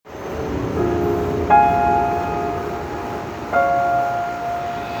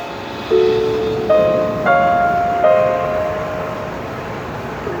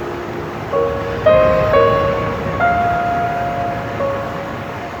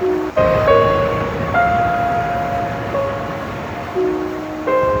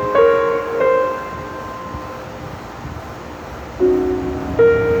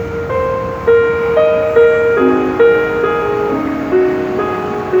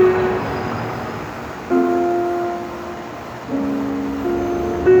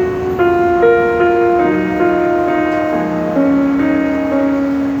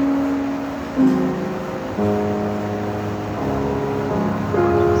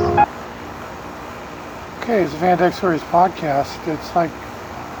Okay, it's a Van Dyke Stories podcast. It's like,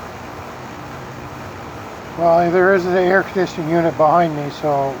 well, there is an air conditioning unit behind me,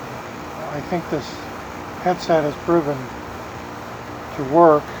 so I think this headset has proven to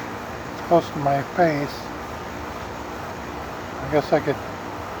work. It's close to my face. I guess I could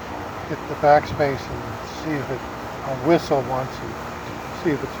hit the backspace and see if I'll whistle once and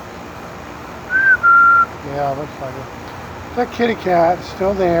see if it's, yeah, it looks like it. That kitty cat is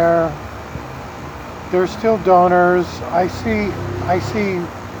still there. There's still donors. I see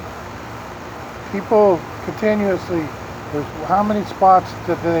people continuously. There's how many spots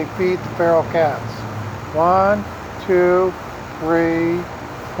do they feed the feral cats? 1, 2, 3,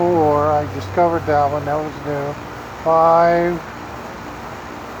 4. I discovered that one. That was new. 5.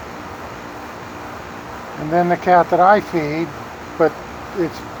 And then the cat that I feed, but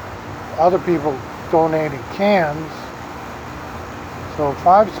it's other people donating cans. So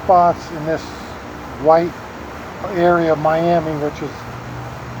 5 spots in this white area of Miami, which is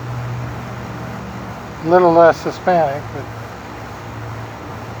a little less Hispanic, but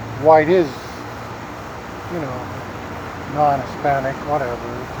white is, non-Hispanic, whatever.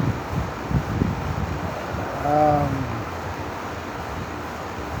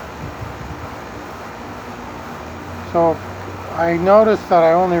 So I noticed that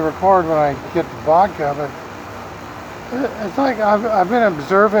I only record when I get the vodka, but it's like I've been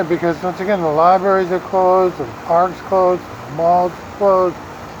observant because once again the libraries are closed, the parks closed, the malls closed,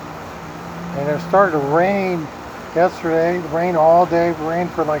 and it started to rain yesterday. It rained all day, it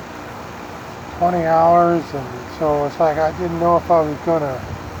rained for like 20 hours, and so it's like I didn't know if I was gonna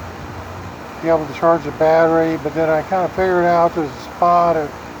be able to charge the battery, but then I kind of figured out there's a spot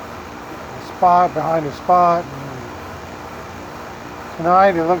behind a spot. And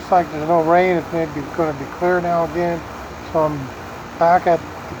tonight it looks like there's no rain. It's maybe going to be clear now again. So I'm back at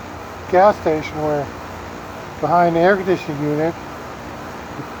the gas station where behind the air conditioning unit,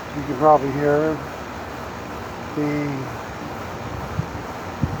 you can probably hear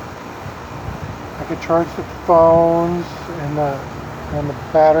I could charge the phones and the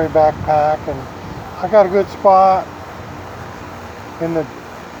battery backpack, and I got a good spot in the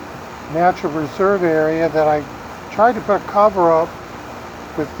natural reserve area that I tried to put a cover up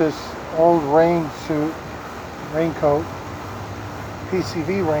with this old raincoat,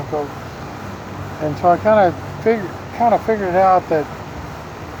 PCV raincoat, and so I kind of figured out that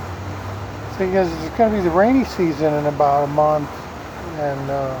the thing is it's going to be the rainy season in about a month, and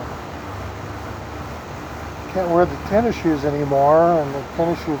can't wear the tennis shoes anymore, and the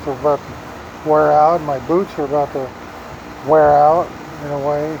tennis shoes are about to wear out, and my boots are about to wear out in a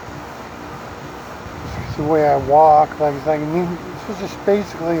way. It's the way I walk. This is just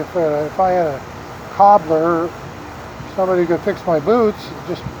basically if I had a cobbler, somebody could fix my boots,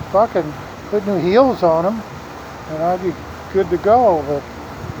 just fucking put new heels on them, and I'd be good to go. But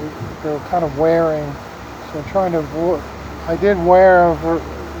they're kind of wearing, so I'm trying to. I did wear it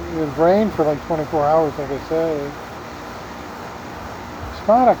rained for like 24 hours, like I said. It's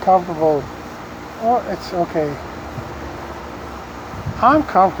not a comfortable. Well, it's okay. I'm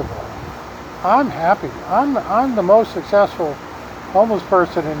comfortable. I'm happy. I'm the most successful homeless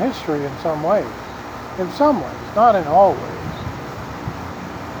person in history in some ways. In some ways, not in all ways.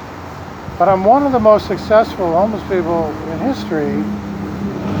 But I'm one of the most successful homeless people in history,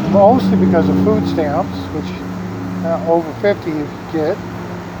 mostly because of food stamps, which over 50 you get.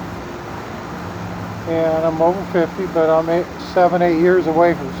 And I'm over 50, but I'm 7-8 years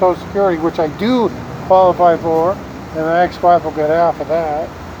away from Social Security, which I do qualify for, and my ex-wife will get half of that.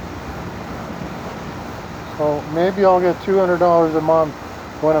 So maybe I'll get $200 a month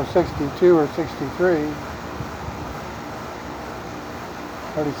when I'm 62 or 63.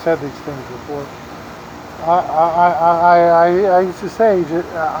 I already said these things before. I used to say,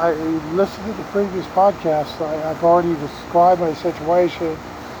 I listened to the previous podcasts. I've already described my situation,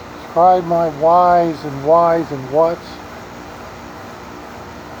 described my whys and whats.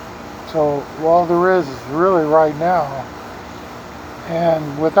 So all there is really right now.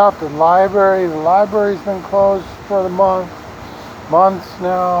 And without the library's been closed for the months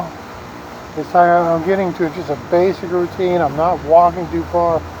now. It's like I'm getting to just a basic routine. I'm not walking too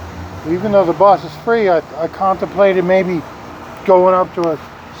far. Even though the bus is free, I contemplated maybe going up to a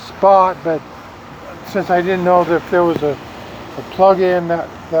spot, but since I didn't know that if there was a plug-in that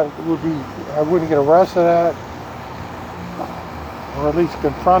would be, I wouldn't get arrested at, or at least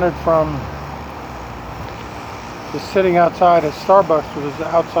confronted from just sitting outside at Starbucks, which was the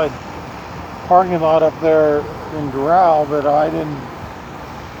outside parking lot up there in Doral, but I didn't.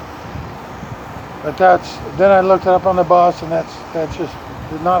 But then I looked it up on the bus, and that's just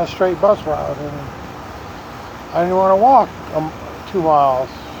not a straight bus route. And I didn't want to walk 2 miles,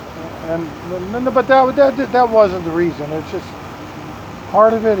 but that wasn't the reason. It's just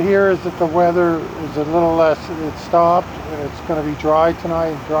part of it here is that the weather is a little less. It stopped, and it's going to be dry tonight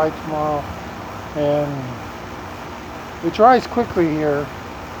and dry tomorrow, and it dries quickly here,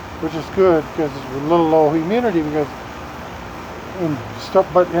 which is good because it's a little low humidity. Because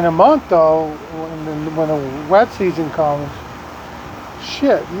but in a month though, when the wet season comes,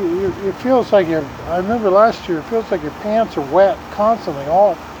 shit, it feels like I remember last year, it feels like your pants are wet constantly.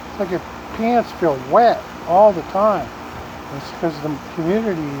 It's like your pants feel wet all the time. It's because of the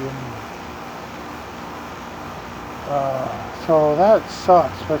humidity, and so that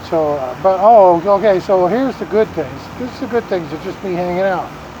sucks. Okay. So here's the good things. This is the good things. It's just me hanging out.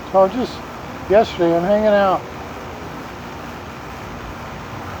 So yesterday I'm hanging out.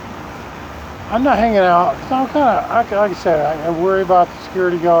 I'm not hanging out. So I'm kind of, like I said, I worry about the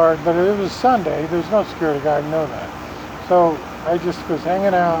security guard, but it was Sunday. There's no security guard, I know that. So I just was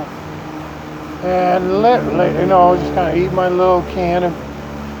hanging out and just kind of eat my little can of,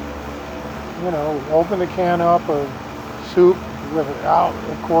 open the can up of soup without,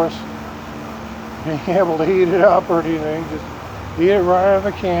 of course, being able to heat it up or anything. Just eat it right out of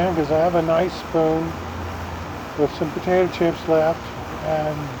the can because I have a nice spoon with some potato chips left,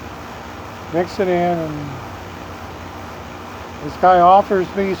 and mix it in, and this guy offers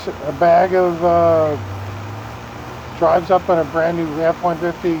me a bag of, drives up on a brand new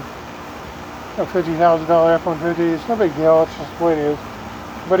F-150, $50,000 F-150. It's no big deal, it's just the way it is.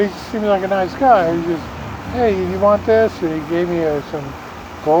 But he seems like a nice guy. He just, hey, you want this? And he gave me some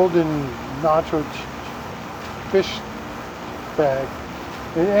golden nacho fish bag.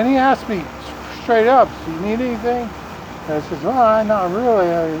 And he asked me straight up, do you need anything? And I said, well, not really.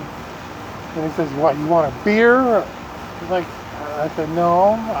 And he says, what, you want a beer? I said,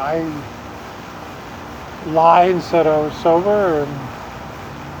 no, I lied and said I was sober. And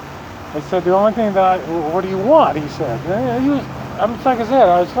I said, the only thing what do you want? He said. And like I said,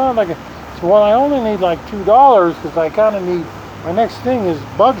 I sounded like well, I only need like $2 because I kind of need, my next thing is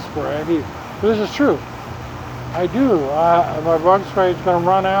bug spray. This is true. I do. My bug spray is going to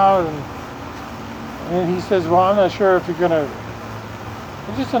run out. And he says, well, I'm not sure if you're going to,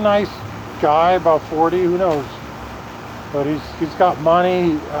 it's just a nice guy, about 40, who knows, but he's got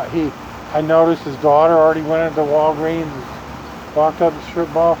money. I noticed his daughter already went into Walgreens, walked up the strip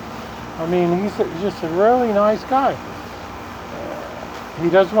mall. I mean, he's just a really nice guy. He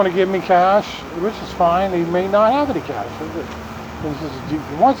doesn't want to give me cash, which is fine. He may not have any cash. He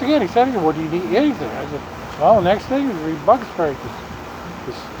says, once again, he said, well, do you need anything? I said, well, the next thing is bug spray.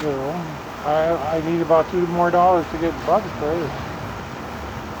 I need about $2 more to get bug spray.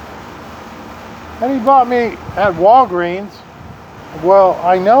 And he bought me at Walgreens. Well,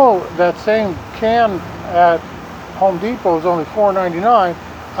 I know that same can at Home Depot is only $4.99.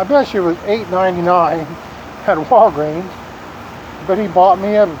 I bet you it was $8.99 at Walgreens. But he bought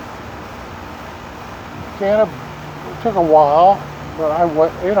me a can of, it took a while, but I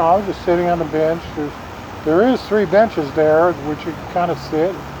was just sitting on the bench. There is 3 benches there, which you can kind of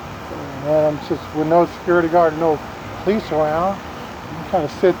sit. And just with no security guard, no police around. Kind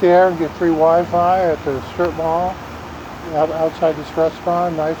of sit there and get free Wi-Fi at the strip mall outside this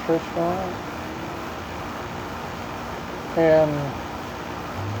restaurant, nice restaurant. And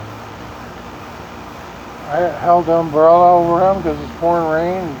I held the umbrella over him because it's pouring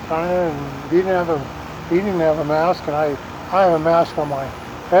rain, and he didn't have a mask, and I have a mask on my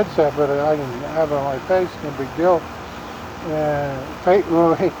headset, but I didn't have it on my face. No big deal. And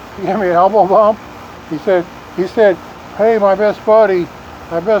he gave me an elbow bump. He said, hey, my best buddy,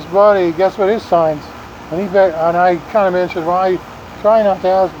 guess what his sign's? And I kind of mentioned, well, I try not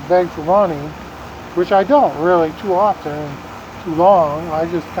to beg for money, which I don't really too often, too long. I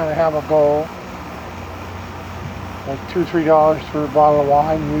just kind of have a goal, like $2, $3 for a bottle of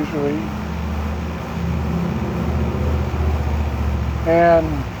wine usually. And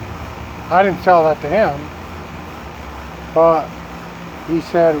I didn't tell that to him, but he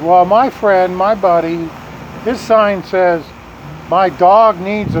said, well, my friend, my buddy, his sign says, my dog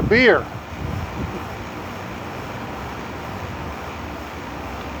needs a beer.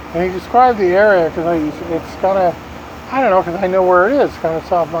 And he described the area because it's kind of, I don't know, because I know where it is, kind of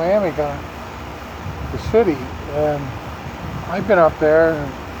South Miami, kind of the city. And I've been up there,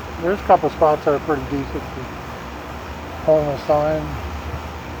 and there's a couple of spots that are pretty decent for homeless sign.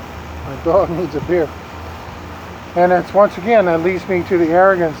 My dog needs a beer. And it's, once again, that leads me to the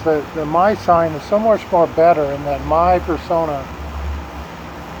arrogance that my sign is so much more better, and that my persona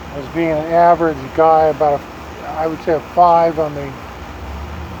as being an average guy, about I would say a 5 on the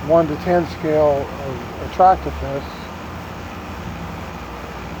 1 to 10 scale of attractiveness.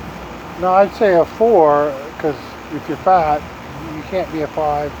 No, I'd say a 4, because if you're fat, you can't be a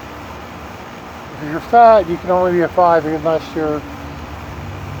 5. If you're fat, you can only be a 5 unless you're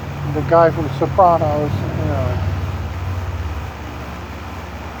the guy from Sopranos,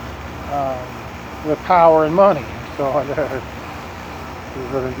 with power and money. So if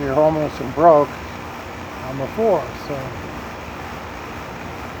you're homeless and broke, I'm a 4. So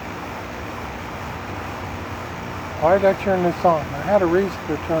why did I turn this on? I had a reason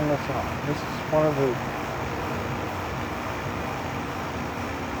to turn this on. This is one of the...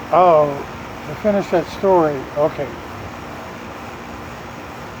 Oh, to finish that story. Okay.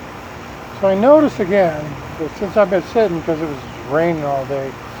 So I noticed again that since I've been sitting, because it was raining all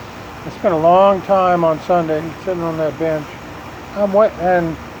day, I spent a long time on Sunday sitting on that bench. I'm wet,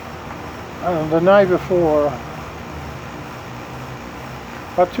 and I don't know, the night before,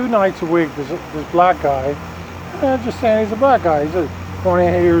 about 2 nights a week, this black guy, I'm just saying he's a black guy, he's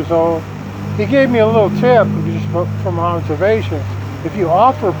 28 years old. He gave me a little tip just from observation. If you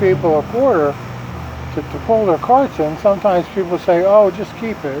offer people a quarter to pull their carts in, sometimes people say, oh, just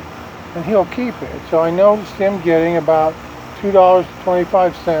keep it, and he'll keep it. So I noticed him getting about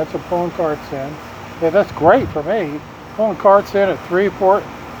 $2.25 of pulling carts in. Yeah, that's great for me. Pulling carts in at 3, 4,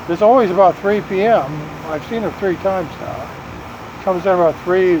 there's always about 3 p.m. I've seen him 3 times now. Comes in about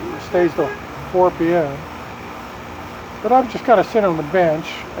 3, stays till 4 p.m. But I'm just kind of sitting on the bench,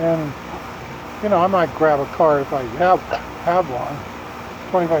 and I might grab a cart if I have one.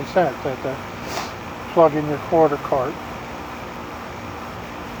 25 cents at the plug in your quarter cart.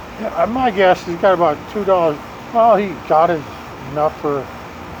 Yeah, my guess he's got about $2. Well, he got enough for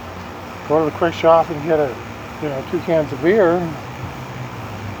go to the quick shop and get 2 cans of beer.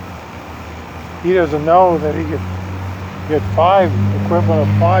 He doesn't know that he could get 5, equivalent of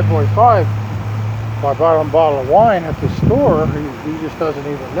 5.5 by buying a bottle of wine at the store. He just doesn't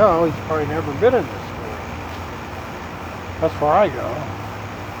even know. He's probably never been in this store. That's where I go.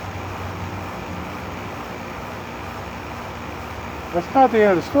 That's not the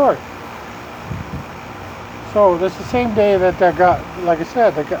end of the story. So that's the same day that guy, like I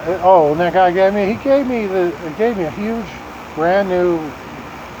said, and that guy gave me a huge, brand new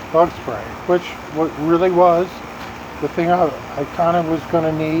bug spray, which really was the thing I kind of was going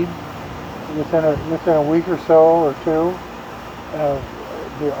to need within a week or so or 2.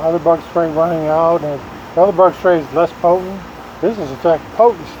 The other bug spray running out, and the other bug spray is less potent. This is in fact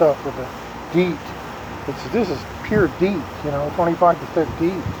potent stuff with the DEET. This is pure DEET, 25%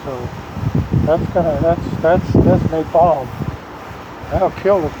 DEET. So that's napalm. That'll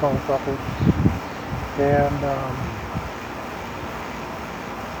kill this motherfucker. And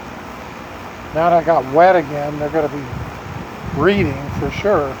now that I got wet again, they're going to be breeding for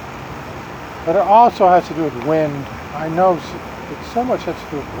sure. But it also has to do with wind. I know so much has to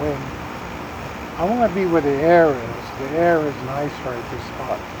do with wind. I want to be where the air is. The air is nice right at this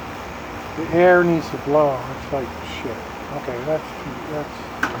spot. The air needs to blow. It's like shit. Okay, that's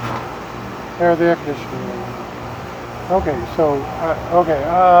air the air conditioner. Okay, so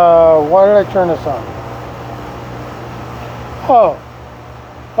why did I turn this on? Oh,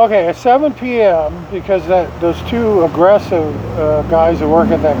 okay, at 7 p.m. because those 2 aggressive guys that work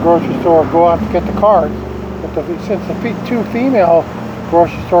at that grocery store go out to get the carts. But since the 2 female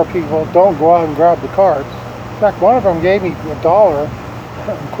grocery store people don't go out and grab the carts. In fact, one of them gave me $1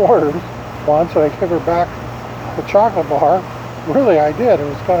 in quarters once, so I gave her back the chocolate bar. Really, I did. It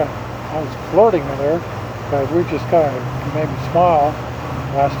was I was flirting with her, but we just kind of made me smile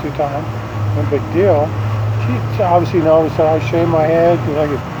the last 2 times. No big deal. She obviously noticed that I shaved my head.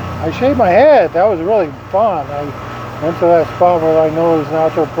 I shaved my head. That was really fun. I went to that spot where I know there's an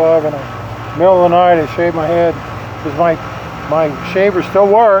outdoor plug, and in the middle of the night I shaved my head because my shaver still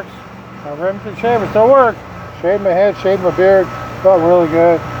works. My Remington shaver still works. Shaved my head, shaved my beard. Felt really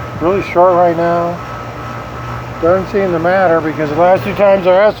good. Really short right now. Doesn't seem to matter because the last 2 times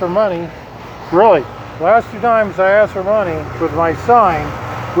I asked for money, really, the last 2 times I asked for money with my sign,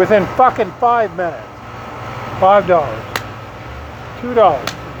 within fucking 5 minutes. $5.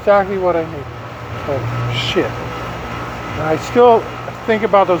 $2. Exactly what I need. Oh, shit. And I still think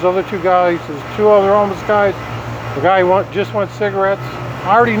about those other 2 guys. There's 2 other homeless guys. The guy who just wants cigarettes.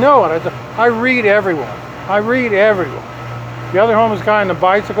 I already know it. I read everyone. The other homeless guy on the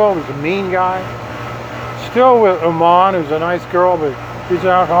bicycle was a mean guy. Still with Oman, who's a nice girl, but he's an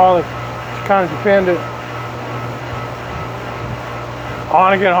alcoholic. He's kind of dependent.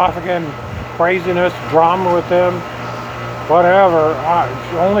 On again, off again, craziness, drama with them, whatever.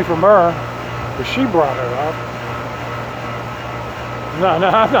 It's only from her, but she brought it up. No, no,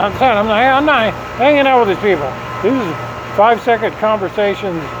 I'm not saying. I'm not hanging out with these people. These are 5-second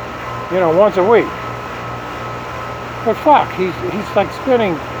conversations, once a week. But fuck, he's like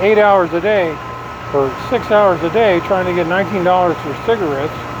spending 8 hours a day or 6 hours a day trying to get $19 for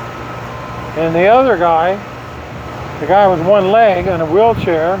cigarettes. And the other guy, the guy with one leg on a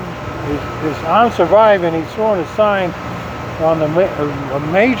wheelchair, is I'm surviving. He's throwing a sign on a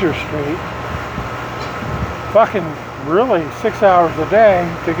major street. Fucking really 6 hours a day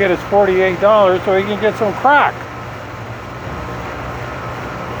to get his $48 so he can get some crack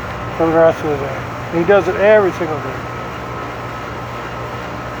for the rest of the day. He does it every single day.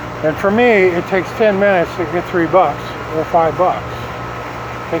 And for me, it takes 10 minutes to get $3 or $5.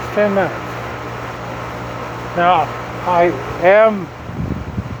 It takes 10 minutes. Now, I am,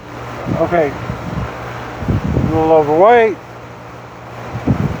 okay, a little overweight,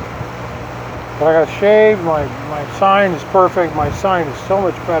 but I got shaved. My sign is perfect. My sign is so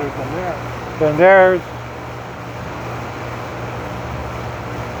much better than theirs.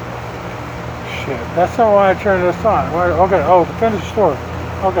 Shit, that's not why I turned this on. Okay, to finish the story.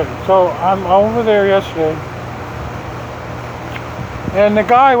 Okay, so I'm over there yesterday, and the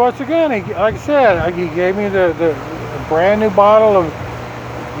guy, once again, like I said, he gave me the brand new bottle of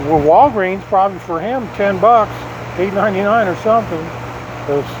Walgreens, probably for him, $10, $8.99 or something,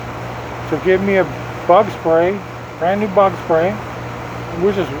 to give me a bug spray, brand new bug spray,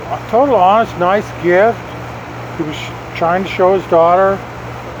 which is a total honest, nice gift. He was trying to show his daughter,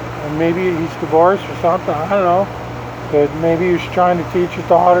 and maybe he's divorced or something, I don't know, but maybe he was trying to teach his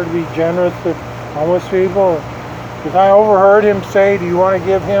daughter to be generous to homeless people. Because I overheard him say, do you want to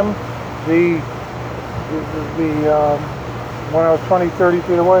give him when I was 20, 30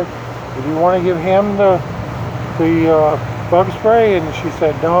 feet away, do you want to give him the bug spray? And she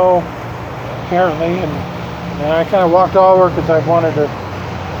said no, apparently. And I kind of walked over because I wanted to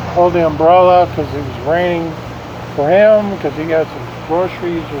hold the umbrella because it was raining for him, because he got some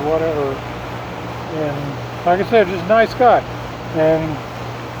groceries or whatever. And like I said, just a nice guy. And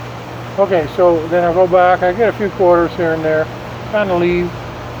okay, so then I go back, I get a few quarters here and there, kind of leave,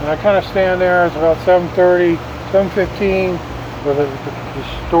 and I kind of stand there. It's about 7:30, 7:15, where the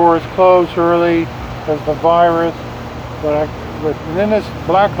store is closed early because of the virus. But then this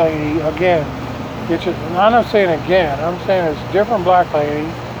black lady, again, I'm not saying again, I'm saying it's a different black lady,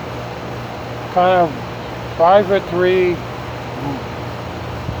 kind of 5'3",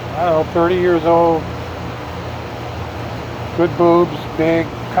 I don't know, 30 years old, good boobs, big,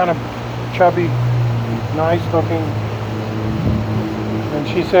 kind of chubby, nice looking. And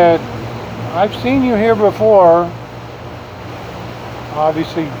she said, I've seen you here before,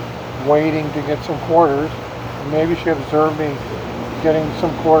 obviously waiting to get some quarters. And maybe she observed me getting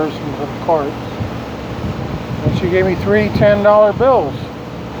some quarters from the cart. And she gave me 3 $10 bills,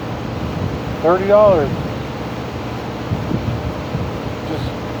 $30.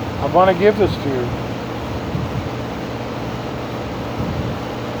 I want to give this to you.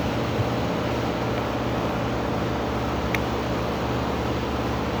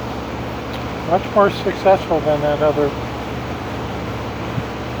 Much more successful than that other.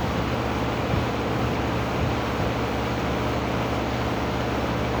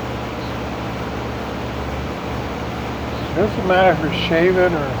 It doesn't matter if you're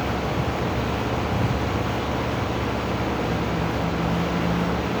shaven or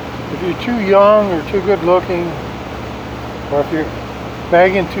if you're too young or too good looking, or if you're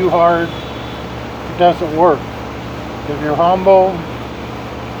begging too hard, it doesn't work. If you're humble,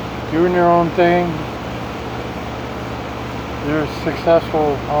 doing your own thing, you're a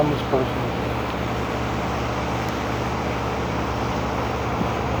successful homeless person.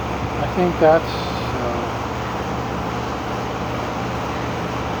 I think that's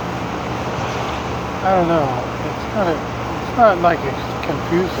I don't know. It's not like it's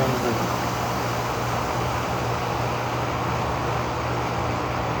confusing,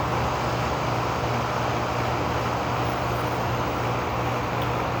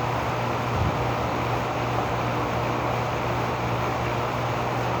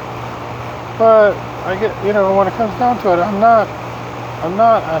 but I get, when it comes down to it, I'm not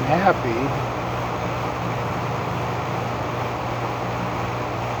unhappy.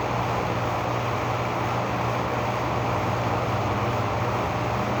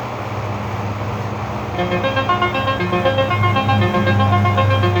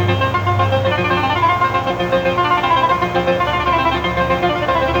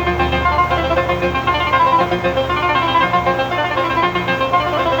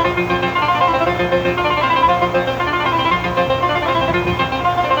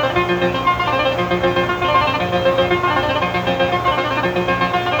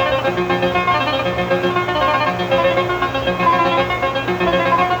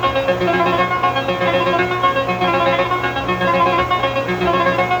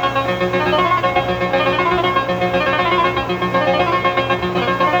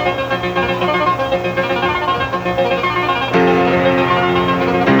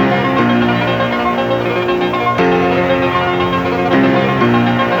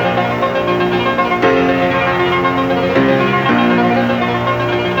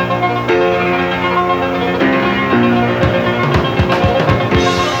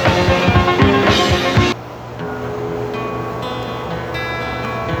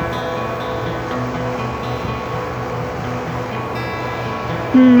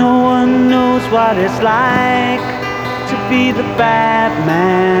 No one knows what it's like to be the bad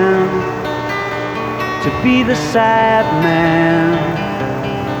man, to be the sad man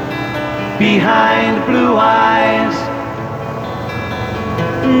behind blue eyes.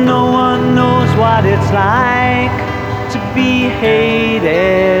 No one knows what it's like to be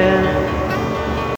hated,